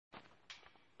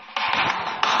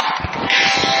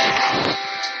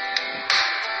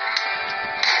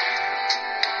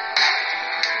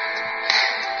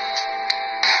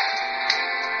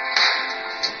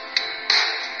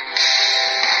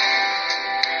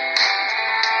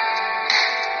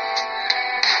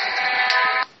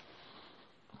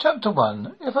Chapter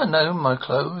 1. If I'd known my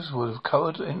clothes would have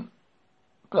covered in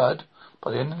blood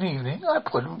by the end of the evening, I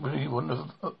probably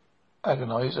wouldn't have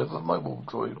agonized over my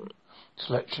wardrobe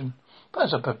selection. But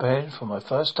as I prepared for my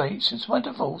first date since my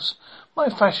divorce, my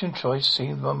fashion choice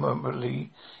seemed momentarily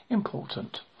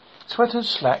important. Sweaters,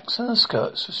 slacks, and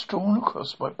skirts were strewn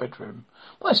across my bedroom,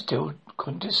 but I still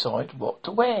couldn't decide what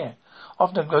to wear.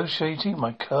 After negotiating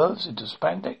my curves into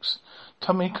spandex,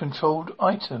 tummy-controlled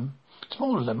item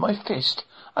smaller than my fist,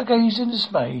 I gazed in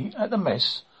dismay at the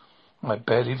mess of my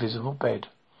barely visible bed.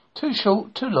 Too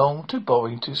short, too long, too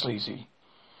boring, too sleazy.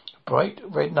 Bright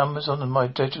red numbers on my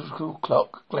digital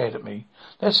clock glared at me.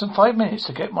 Less than 5 minutes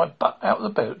to get my butt out of the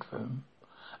bedroom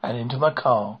and into my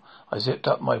car. I zipped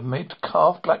up my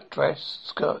mid-calf black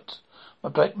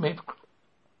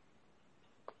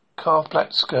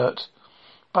skirt,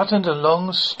 buttoned a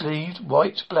long-sleeved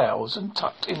white blouse and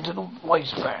tucked into the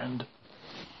waistband.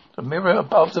 The mirror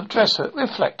above the dresser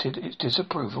reflected its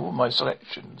disapproval of my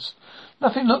selections.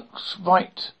 Nothing looks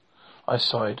right, I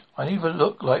sighed. I either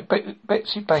look like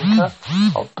Betsy Baker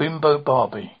or Bimbo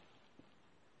Barbie.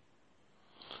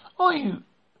 Are you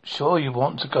sure you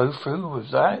want to go through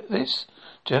with this?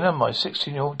 Jenna, my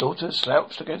 16-year-old daughter,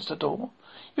 slouched against the door.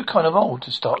 You're kind of old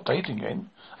to start dating again.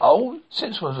 Old?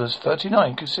 Since I was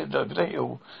 39, considered over the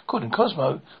hill. According to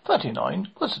Cosmo, 39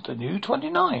 was the new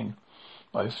 29.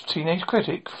 My teenage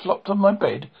critic flopped on my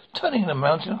bed, turning the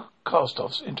mountain of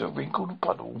cast-offs into a wrinkled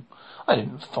puddle. I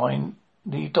didn't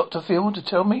need Dr. Field to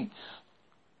tell me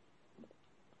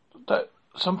that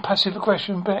some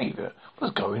passive-aggression behaviour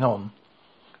was going on.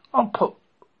 I put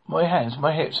my hands on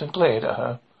my hips and glared at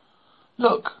her.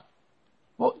 Look,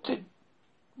 what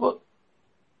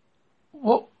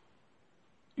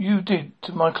you did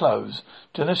to my clothes.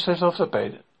 Jenna slid off the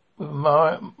bed with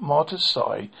a martyr's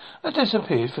sigh and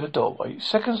disappeared through the doorway.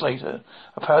 Seconds later,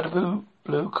 a powder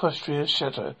blue costume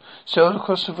shutter sailed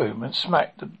across the room and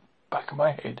smacked the back of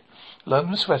my head. Alone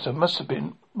the sweater must have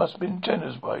been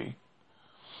Jenna's way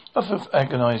of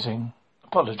apologizing.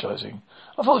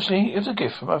 Unfortunately, it was a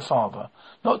gift from her father.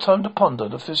 Not time to ponder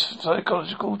the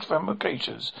psychological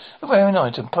ramifications of wearing an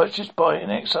item purchased by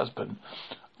an ex-husband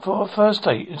for a first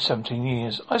date in 17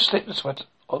 years. I slipped the sweater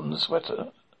on the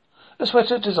sweater. A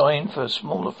sweater designed for a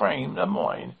smaller frame than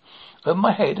mine. Over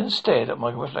my head and stared at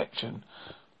my reflection.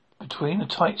 Between a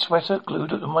tight sweater glued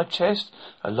to my chest,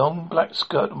 a long black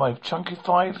skirt, and my chunky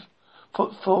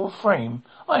 5'4" frame,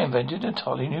 I invented an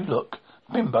entirely new look.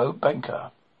 Bimbo Banker.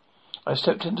 I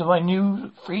stepped into my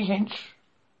new 3-inch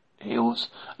heels.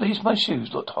 At least my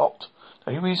shoes looked hot.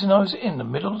 The only reason I was in the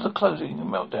middle of the clothing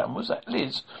meltdown was that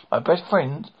Liz, my best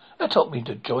friend, had taught me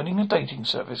to joining a dating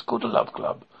service called the Love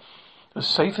Club. A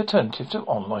safe alternative to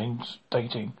online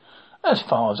dating. As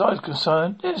far as I was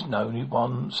concerned, there's only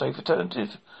one safe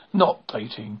alternative. Not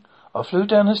dating. I flew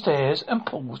down the stairs and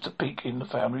paused to peek in the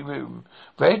family room.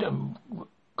 Red and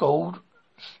gold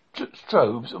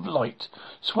strobes of light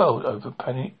swelled over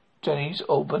Jenny's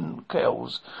auburn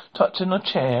curls. Tucked in a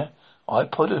chair, I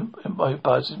put my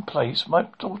buds in place. My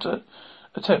daughter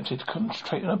attempted to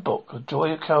concentrate on a book, A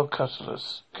Joy of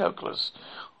Calculus,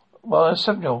 while her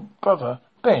 7-year-old brother,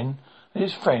 Ben, and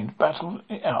his friend battled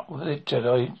it out with their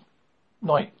Jedi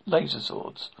Knight laser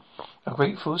swords. A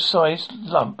grateful-sized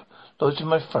lump lodged in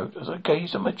my throat as I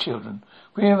gazed at my children,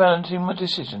 reevaluating my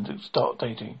decision to start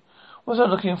dating. Was I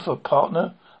looking for a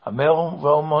partner, a male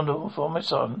role model for my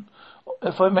son?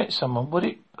 If I met someone, would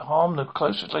it harm the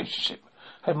close relationship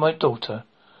I had with my daughter?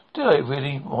 Did I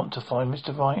really want to find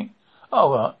Mr. Right?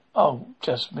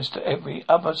 Just Mr. Every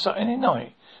other Saturday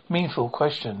night. Meaningful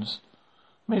questions,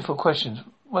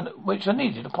 which I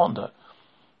needed to ponder.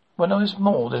 When I was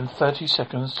more than 30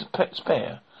 seconds to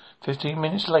spare, 15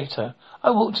 minutes later,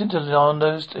 I walked into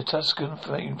Leonardo's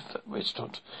Tuscan-themed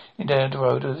restaurant in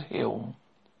Eldorado Hill,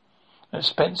 an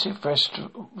expensive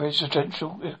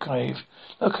residential cave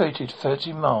located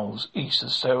 30 miles east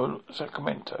of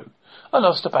Sacramento. I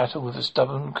lost the battle with a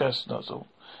stubborn gas nozzle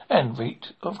and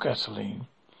reeked of gasoline.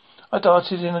 I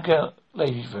darted in a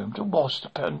ladies' room to wash the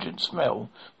pungent smell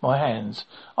my hands.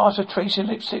 After tracing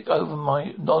lipstick over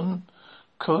my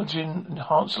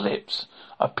non-collagen-enhanced lips,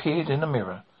 I peered in the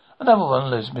mirror. Another one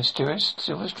of those mysterious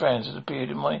silver strands had appeared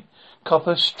in my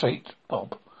copper straight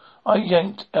bob. I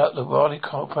yanked out the Riley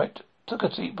carpet, took a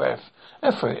deep breath,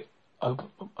 and threw it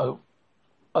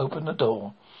open the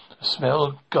door. The smell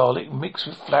of garlic mixed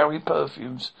with flowery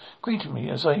perfumes greeted me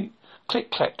as I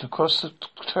click-clacked across the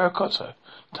terracotta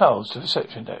tiles to the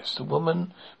reception desk. The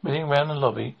women milling round the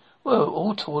lobby were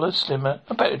all taller, slimmer,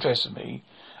 and better dressed than me.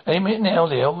 Any minute now,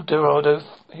 the Eldorado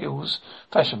Hills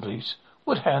Fashion Police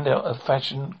would hand out a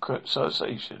fashion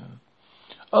citation.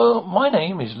 Oh, my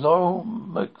name is Laurel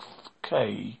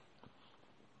McKay.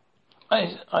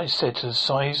 I said to the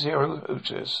size zero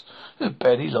hostess, who was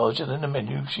barely larger than the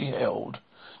menu she held.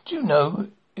 Do you know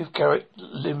if Garrett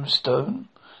Limstone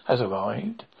has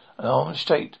arrived? An arm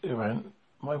straight around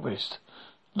my wrist.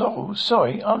 Laurel,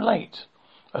 sorry, I'm late.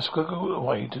 I squiggled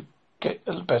away to get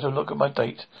a better look at my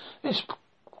date. This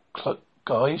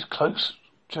guy's close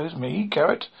chose me,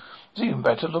 Garrett. Was even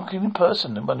better looking in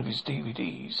person than one of his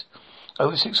DVDs.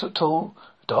 Over 6 foot tall,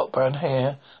 dark brown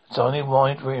hair, tiny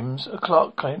wide rims, a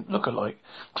Clark Kent look-alike,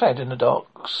 clad in a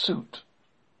dark suit,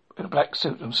 in a black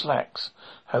suit and slacks.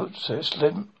 Hostess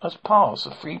led us past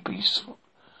a three-piece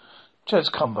jazz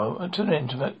combo and to an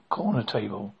intimate corner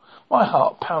table. My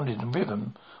heart pounded in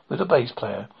rhythm with the bass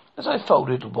player as I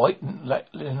folded a white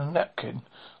linen napkin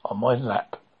on my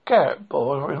lap. Garrett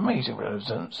bore an amazing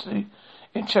resemblance to the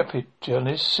intrepid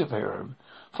journalist superhero.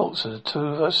 Thoughts of the two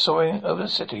of us soaring over the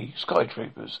city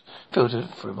skyscrapers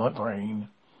filtered through my brain.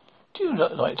 Do you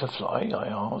like to fly? I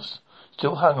asked,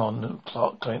 still hung on to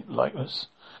Clark Kent likeness.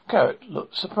 Garrett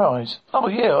looked surprised. Oh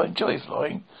yeah, I enjoy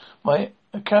flying. My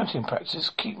accounting practice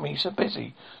keep me so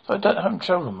busy, so I haven't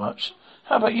travelled much.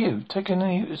 How about you? Taken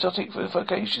any exotic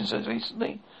vacations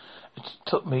recently? It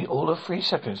took me all of 3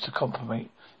 seconds to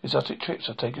compliment exotic trips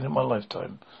I've taken in my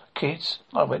lifetime. Kids,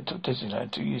 I went to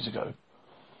Disneyland 2 years ago.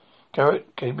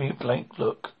 Garrett gave me a blank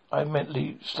look. I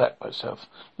mentally slapped myself.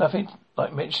 Nothing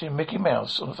like mentioning Mickey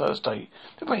Mouse on the first date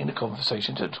to bring the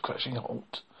conversation to a crashing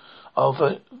halt.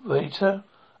 Our waiter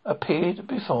appeared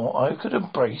before I could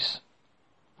embrace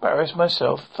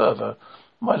myself further.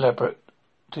 My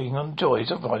elaborating on joys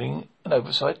of riding an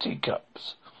oversized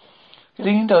teacups. He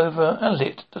leaned over and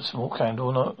lit the small candle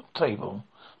on a table.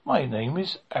 My name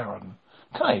is Aaron.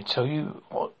 Can I tell you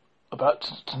what about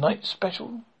tonight's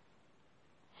special?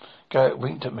 Garrett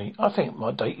winked at me. I think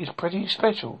my date is pretty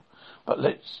special, but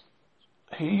let's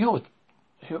hear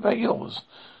about yours.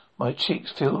 My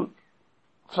cheeks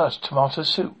flushed tomato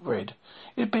soup red.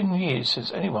 It had been years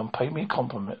since anyone paid me a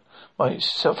compliment. My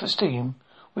self-esteem,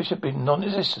 which had been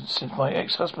non-existent since my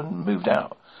ex-husband moved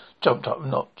out, jumped up a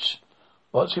notch.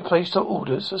 Once we placed our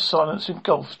orders, a silence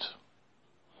engulfed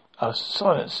us.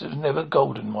 Silence is never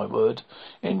golden, my word.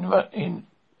 In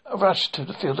a rush to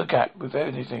fill the gap with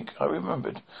anything I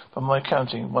remembered from my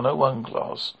accounting 101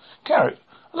 class. Garrett,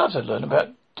 I'd love to learn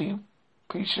about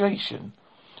depreciation.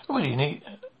 I really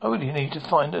need to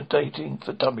find a dating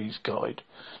for dummies guide.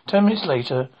 10 minutes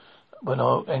later, when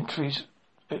our trays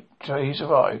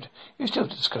arrived, he was still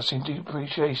discussing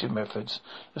depreciation methods.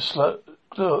 The slow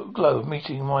glow of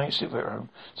meeting my superhero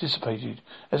dissipated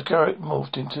as Garrett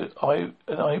morphed into an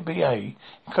IBA,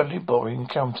 incredibly boring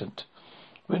accountant.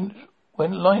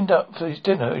 When lined up for his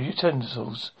dinner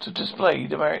utensils to display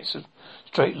the merits of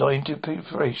straight-line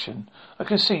depreciation, I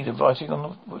could see the writing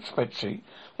on the spreadsheet.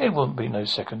 There wouldn't be no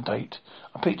second date.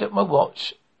 I picked up my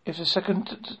watch. If we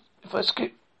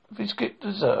skip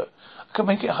dessert, I could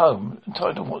make it home in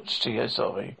time to watch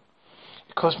CSI.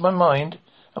 It crossed my mind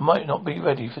I might not be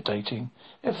ready for dating.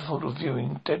 If I thought of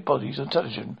viewing dead bodies on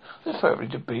television, preferably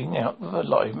to being out with a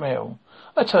live male.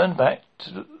 I turned back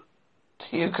to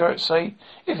hear Garrett say,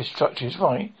 if his structure is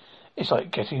right, it's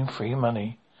like getting free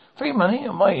money. Free money?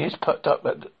 And my ears perked up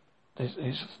at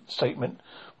his statement,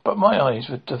 but my eyes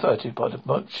were diverted by the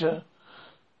mocha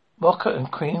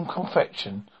and cream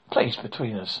confection placed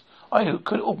between us. I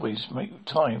could always make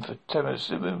time for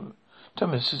tiramisu.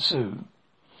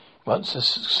 Once the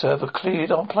server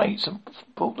cleared our plates and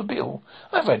brought the bill,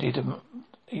 I ready the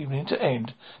evening to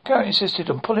end. Garrett insisted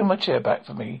on pulling my chair back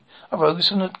for me. I rose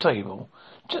from the table.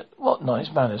 What nice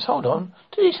manners. Hold on.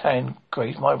 Did his hand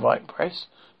graze my right breast?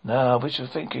 No, I was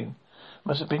thinking.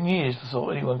 Must have been years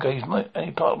before anyone gave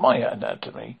any part of my hand out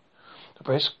to me. The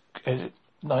breast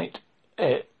night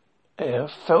air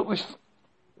felt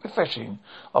refreshing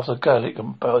after the garlic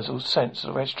and basil scents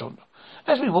of the restaurant.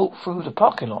 As we walked through the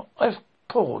parking lot, I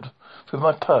poured through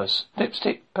my purse.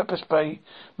 Lipstick, pepper spray,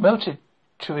 melted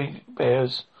chewy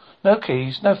bears, no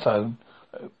keys, no phone.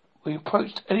 We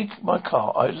approached my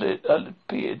car. I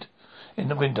appeared in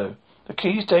the window. The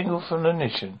keys dangled from the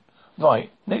ignition.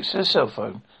 Right, next to the cell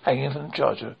phone, hanging from the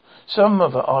charger. Some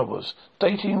mother I was.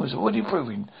 Dating was already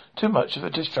proving too much of a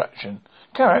distraction.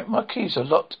 Garrett, my keys are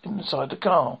locked inside the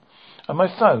car. And my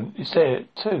phone is there,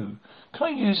 too. Can I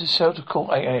use the cell to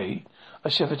call AA? I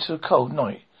shivered to the cold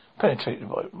night, penetrated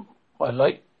by my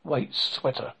lightweight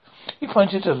sweater. He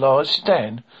pointed to a large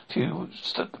stand a few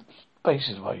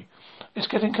spaces away. It's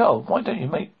getting cold. Why don't you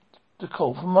make the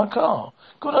call from my car?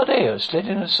 Good idea. Slid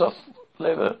in a soft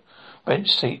leather bench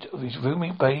seat of his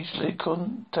roomy beige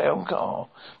Lincoln Town car.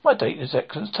 My date has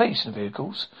excellent taste in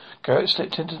vehicles. Garrett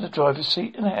slipped into the driver's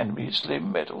seat and handed me a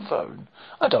slim metal phone.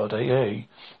 I dialed AA,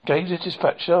 gave the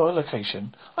dispatcher our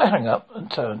location. I hung up and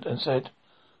turned and said,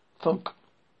 thunk.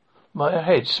 My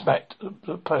head smacked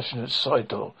the passenger's side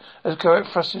door as Garrett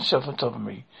thrust himself on top of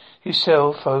me. His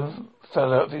cell phone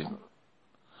fell out of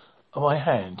my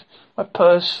hand. My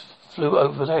purse flew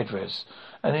over the headrest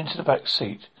and into the back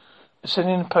seat,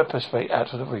 sending the pepper spray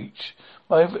out of the reach.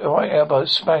 My right elbow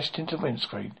smashed into the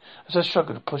windscreen as I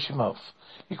struggled to push him off.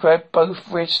 He grabbed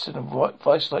both wrists in a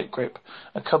vice-like grip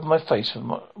and covered my face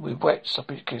with wet,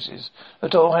 soppy kisses. The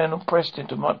door handle pressed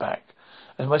into my back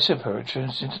as my superior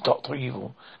turned into Dr.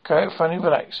 Evil. Garrett finally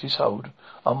relaxed his hold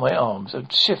on my arms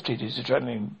and shifted his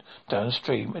adrenaline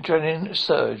downstream. Adrenaline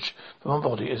surged from my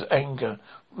body as anger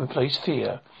replaced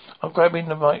fear. I'm grabbing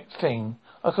the right thing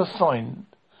I could find.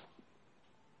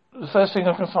 The first thing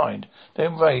I can find,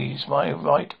 then raise my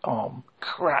right arm.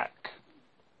 Crack.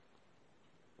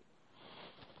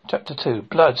 Chapter 2.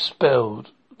 Blood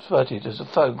spurted as the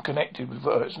foam connected with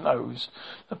Robert's nose.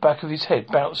 The back of his head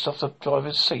bounced off the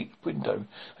driver's seat window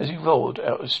as he roared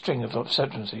out a string of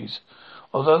obscenities.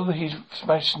 Although he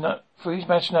smashed through his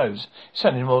smashed nose, it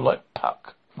sounded more like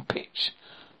puck and pitch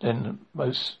than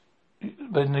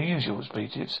the usual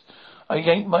expletives. I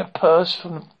yanked my purse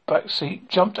from the back seat,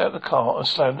 jumped out of the car and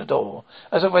slammed the door.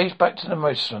 As I raced back to the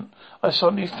restaurant, I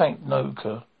suddenly thanked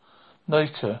Noka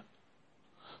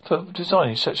for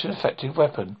designing such an effective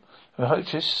weapon. The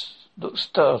hostess looked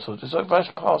startled as I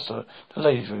rushed past her to the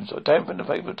ladies' rooms. I dampened the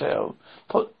paper towel.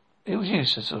 It was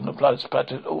useless, and the blood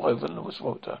splattered all over the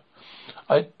water.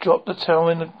 I dropped the towel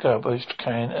in the garbage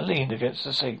can and leaned against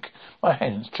the sink, my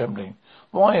hands trembling.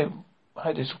 Why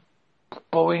had this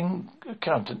boring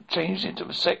accountant changed into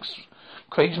a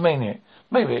sex-crazed maniac?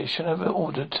 Maybe I should have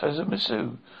ordered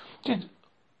tiramisu. Did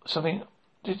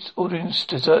ordering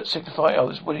dessert signify I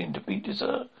was willing to be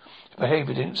dessert? His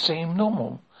behaviour didn't seem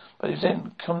normal. But it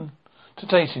didn't come to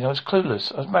dating. I was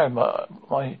clueless. I was married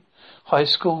my high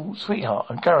school sweetheart,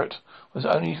 and Garrett was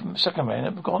the only second man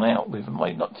I've ever gone out with in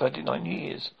my 39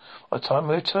 years. By the time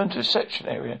we returned to the reception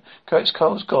area, Garrett's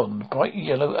car was gone. The bright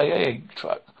yellow AAA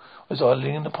truck was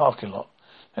idling in the parking lot.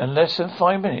 In less than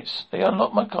 5 minutes, they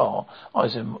unlocked my car. I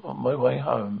was on my way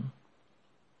home.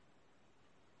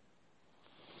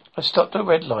 I stopped at a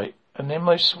red light, and then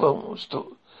the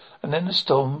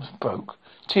storm broke.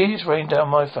 Tears rained down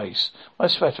my face, my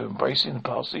sweater embracing the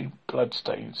pasty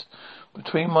bloodstains.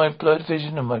 Between my blurred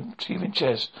vision and my heaving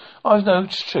chest, I was no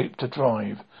troop to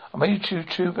drive. I made a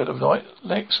choo-choo bit of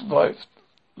next right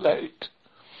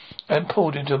and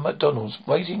pulled into a McDonald's,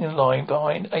 waiting in line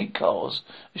behind 8 cars.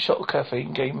 The shop of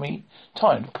caffeine gave me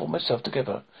time to pull myself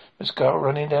together. Mascara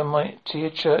running down my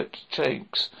tear-choked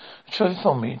cheeks,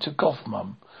 transformed me into goth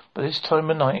mum. By this time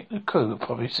of night, the crew had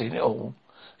probably seen it all.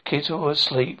 The kids were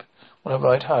asleep when I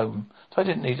ride home, so I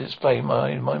didn't need to explain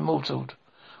my mottled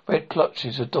red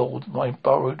clutches adored my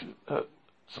borrowed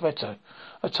sweater.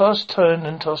 I turned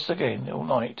and tossed again all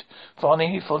night,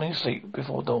 finally falling asleep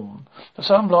before dawn. The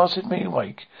sun blasted me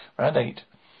awake around 8.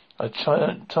 I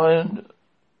tied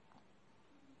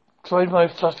my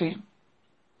fluffy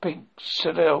pink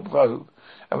Chanel robe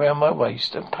around my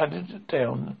waist and padded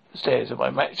down the stairs in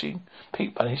my matching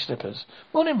pink bunny slippers.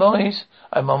 "Morning, boys,"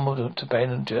 I mumbled to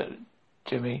Ben and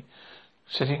Jimmy,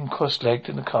 sitting cross-legged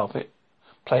in the carpet,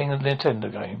 playing a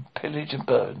Nintendo game, Pillage and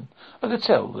Burn. I could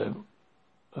tell them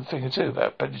a thing or two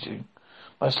about pillaging.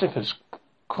 My slippers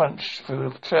crunched through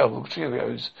a trail of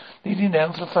Cheerios, leading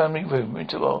down from the family room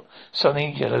into our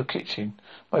sunny yellow kitchen.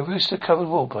 My rooster-covered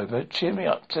wallpaper cheered me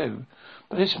up too,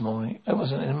 but this morning I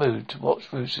wasn't in the mood to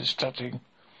watch roosters strutting.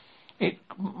 It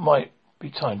might be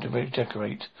time to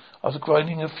redecorate. After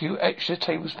grinding a few extra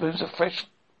tablespoons of fresh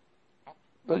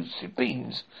roasted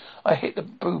beans, I hit the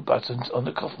brew buttons on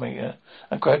the coffee maker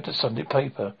and grabbed the Sunday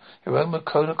paper. The aroma of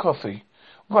Kona coffee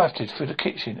wafted through the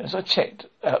kitchen as I checked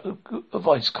out the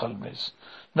vice columnists.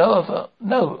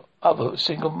 No other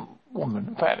single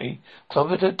woman apparently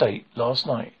clobbered her date last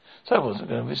night, so I wasn't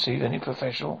going to receive any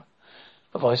professional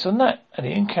advice on my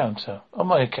encounter.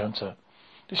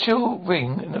 The shrill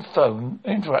ring in the phone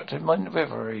interrupted my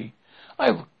reverie.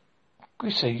 I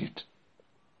checked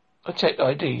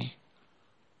ID.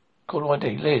 Call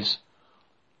ID. Liz.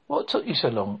 What took you so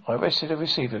long? I rested the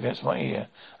receiver against my ear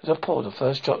as I poured the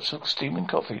first drops of steaming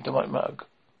coffee into my mug.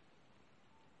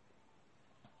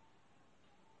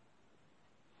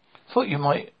 Thought you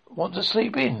might want to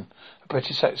sleep in. The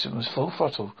British accent was full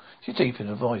throttle. She deepened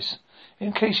her voice.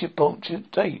 In case you bonked your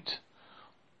date.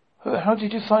 How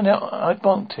did you find out I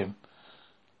bonked him?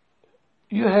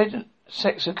 You had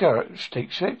Sex of Garrett,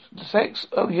 the sex?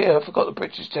 Oh yeah, I forgot the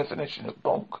British definition of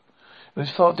bonk. It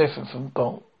was far different from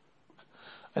bonk.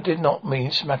 I did not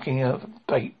mean smacking a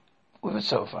bait with a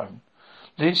cell phone.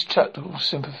 Liz chuckled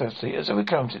sympathetically as I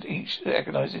recounted each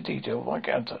agonizing detail of my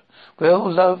encounter. Well,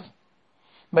 love,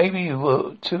 maybe you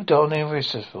were too darn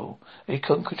irresistible. He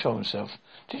couldn't control himself.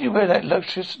 Did you wear that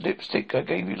luxurious lipstick I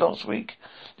gave you last week?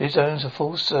 Liz owns a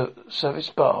full-service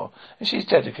bar, and she's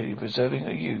dedicated to preserving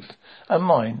her youth and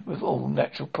mine with all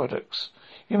natural products.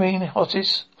 You mean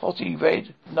hottie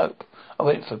red? Nope. I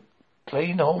went for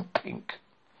plain old pink.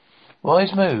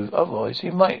 Wise move. Otherwise, he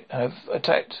might have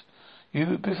attacked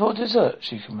you before dessert,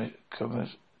 she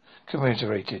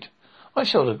commiserated. I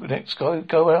sure the next guy would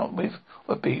go out with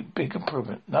would be big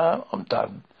improvement. No, I'm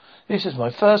done. This is my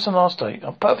first and last date.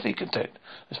 I'm perfectly content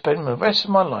to spend the rest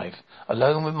of my life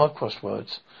alone with my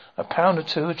crosswords. A pound or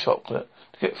two of chocolate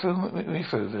to get me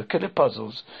through the killer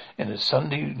puzzles in the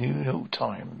Sunday New York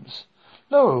Times.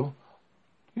 Laurel,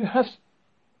 you have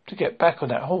to get back on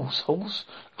that horse. The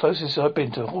closest I've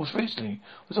been to a horse recently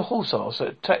was a horse ass that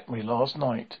attacked me last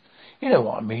night. You know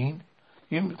what I mean.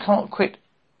 You can't quit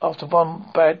after one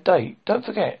bad date. Don't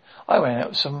forget, I ran out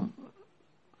with some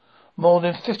more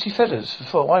than 50 fellas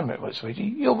before I met my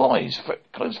sweetie. Your wise,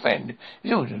 close friend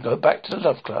is ordered to go back to the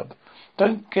love club.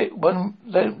 Don't let one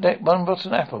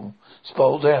rotten apple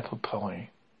spoil the apple pie.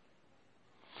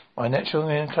 My natural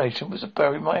inclination was to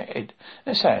bury my head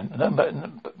in the sand,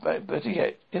 better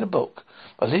yet, in a book.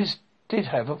 But Liz did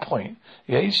have a point.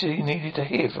 The agency needed to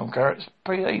hear from Garrett's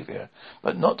behaviour,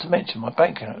 but not to mention my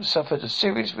bank account suffered a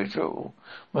serious withdrawal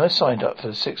when I signed up for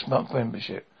the 6-month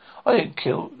membership. I didn't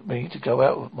kill me to go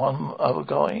out with one other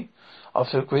guy.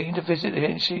 After agreeing to visit the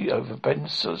agency after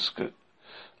Ben's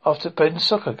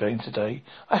soccer game today,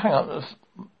 I hung up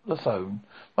the phone.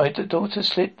 My daughter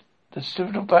slid the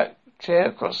swivel back chair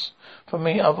across from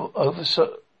me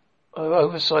oversized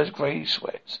grey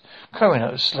sweats, carrying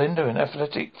out a slender and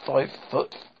athletic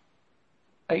 5'8"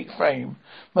 frame.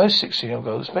 Most 16-year-old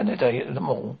girls spend their day at the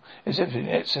mall exhibiting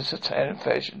excess of tan and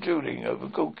fashion, drooling over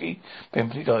gawky,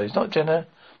 pimply guys. Not Jenna.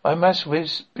 My maths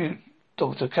whiz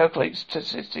daughter calculates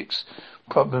statistics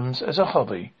problems as a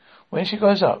hobby. When she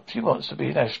grows up, she wants to be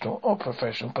a national or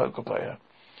professional poker player.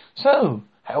 So,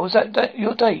 how was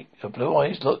your date? Her blue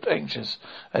eyes looked anxious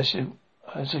as she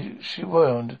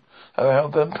wound her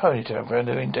auburn ponytail around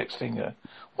her index finger.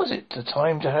 Was it the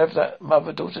time to have that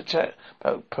mother-daughter chat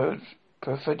about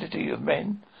perfidy of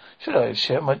men? Should I have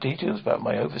shared my details about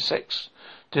my oversexed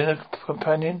dinner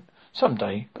companion?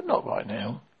 Someday, but not right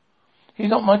now. He's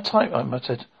not my type, I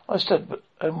muttered. I stood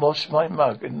and washed my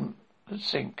mug in the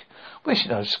sink,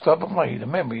 wishing I'd scrub away the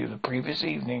memory of the previous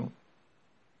evening.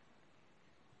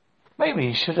 Maybe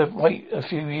he should have waited a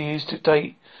few years to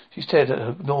date. She stared at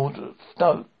her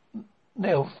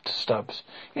nail stubs.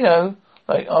 You know,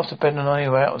 like after Ben and I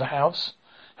were out of the house.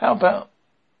 How about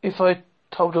if I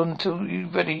hold on until you're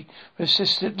ready for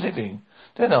assisted living?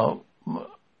 Then I'll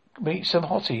meet some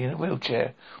hottie in a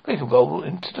wheelchair. We can roll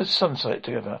into the sunset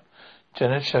together.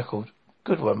 Jenna chuckled.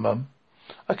 Good one, Mum.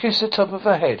 I kissed the top of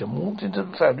her head and walked into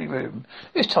the family room.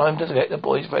 It's time to get the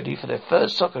boys ready for their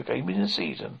first soccer game in the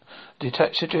season.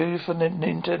 Detach the Judy from the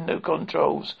Nintendo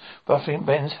controls, ruffling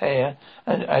Ben's hair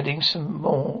and adding some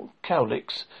more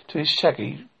cowlicks to his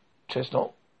shaggy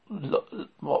chestnut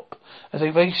mop. As they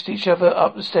raced each other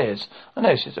up the stairs, I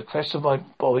noticed the crest of my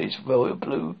boy's royal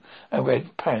blue and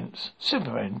red pants,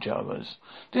 Superman pajamas.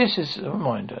 This is a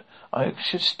reminder. I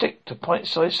should stick to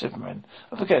pint-sized Superman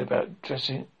and forget about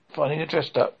finding a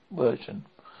dressed-up version.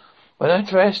 When I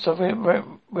dressed, I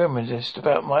reminisced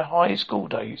about my high school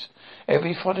days.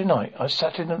 Every Friday night, I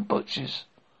sat in the bleachers,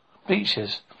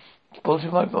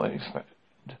 supporting my boyfriend,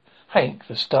 Hank,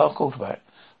 the star quarterback.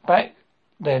 Back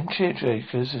then,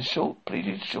 cheerleaders in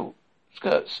pleated short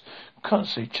skirts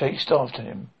constantly chased after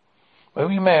him. When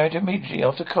we married immediately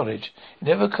after college, it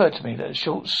never occurred to me that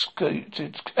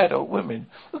short-skirted adult women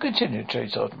would continue to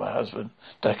chase after my husband.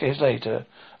 Decades later,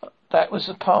 that was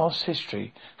the past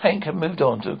history. Hank had moved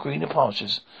on to greener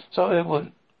pastures, so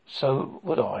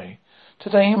would I.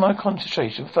 Today my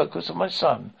concentration focused on my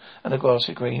son and the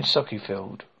grassy green soccer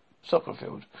field.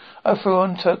 I threw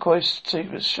on turquoise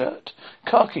sleeveless shirt,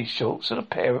 khaki shorts, and a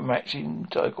pair of matching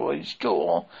turquoise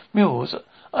jaw mules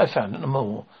I found at the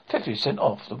mall. 50%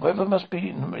 off. The weather must be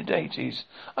in the mid-80s.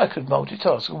 I could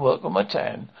multitask and work on my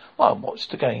tan while I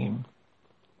watched the game.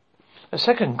 The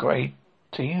second grade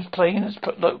teams playing in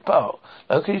the park,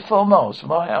 located 4 miles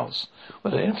from our house.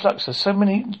 With an influx of so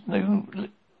many new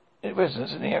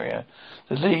residents in the area,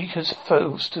 the league has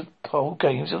forced to hold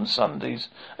games on Sundays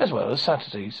as well as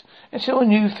Saturdays until a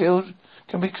new field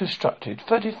can be constructed.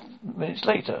 30 minutes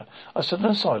later, I stood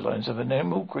on the sidelines of an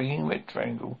emerald green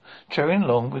rectangle, cheering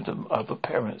along with the other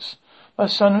parents. My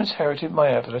son inherited my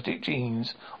athletic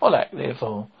genes, or lack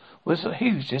therefore, was a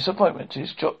huge disappointment to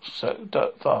his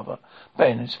father.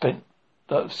 Ben had spent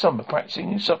the summer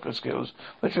practicing his soccer skills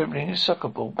by dribbling his soccer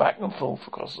ball back and forth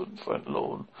across the front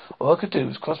lawn. All I could do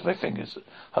was cross my fingers and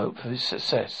hope for his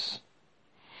success.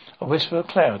 A whisper of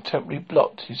cloud temporarily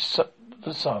blocked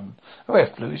the sun. A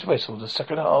ref blew his whistle. The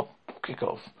second half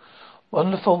kick-off. One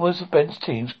of the forwards of Ben's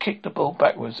teams kicked the ball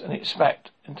backwards, and it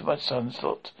smacked into my son's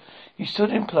foot. He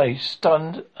stood in place,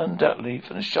 stunned undoubtedly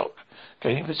from the shock,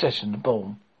 gaining possession of the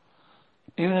ball.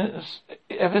 Even as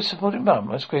ever supporting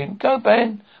Mum, I screamed, "Go,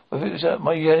 Ben!" Whether it was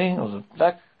my yelling or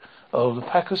the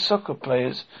pack of soccer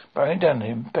players bearing down on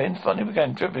him, Ben finally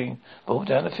began dribbling the ball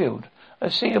down the field.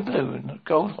 A sea of blue and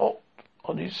gold hot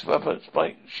on his rubber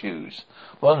spiked shoes.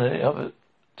 One of the other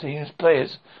team's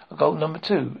players, a goal number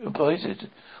 2, embroidered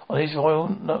on his royal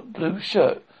blue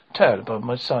shirt, towered above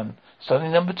my son.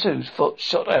 Suddenly number 2's foot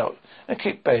shot out and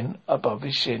kicked Ben above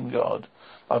his shin guard.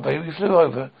 My baby flew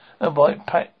over and black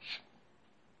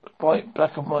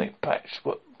and white patch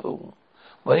ball.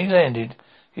 When he landed,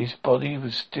 his body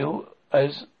was still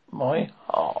as my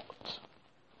heart.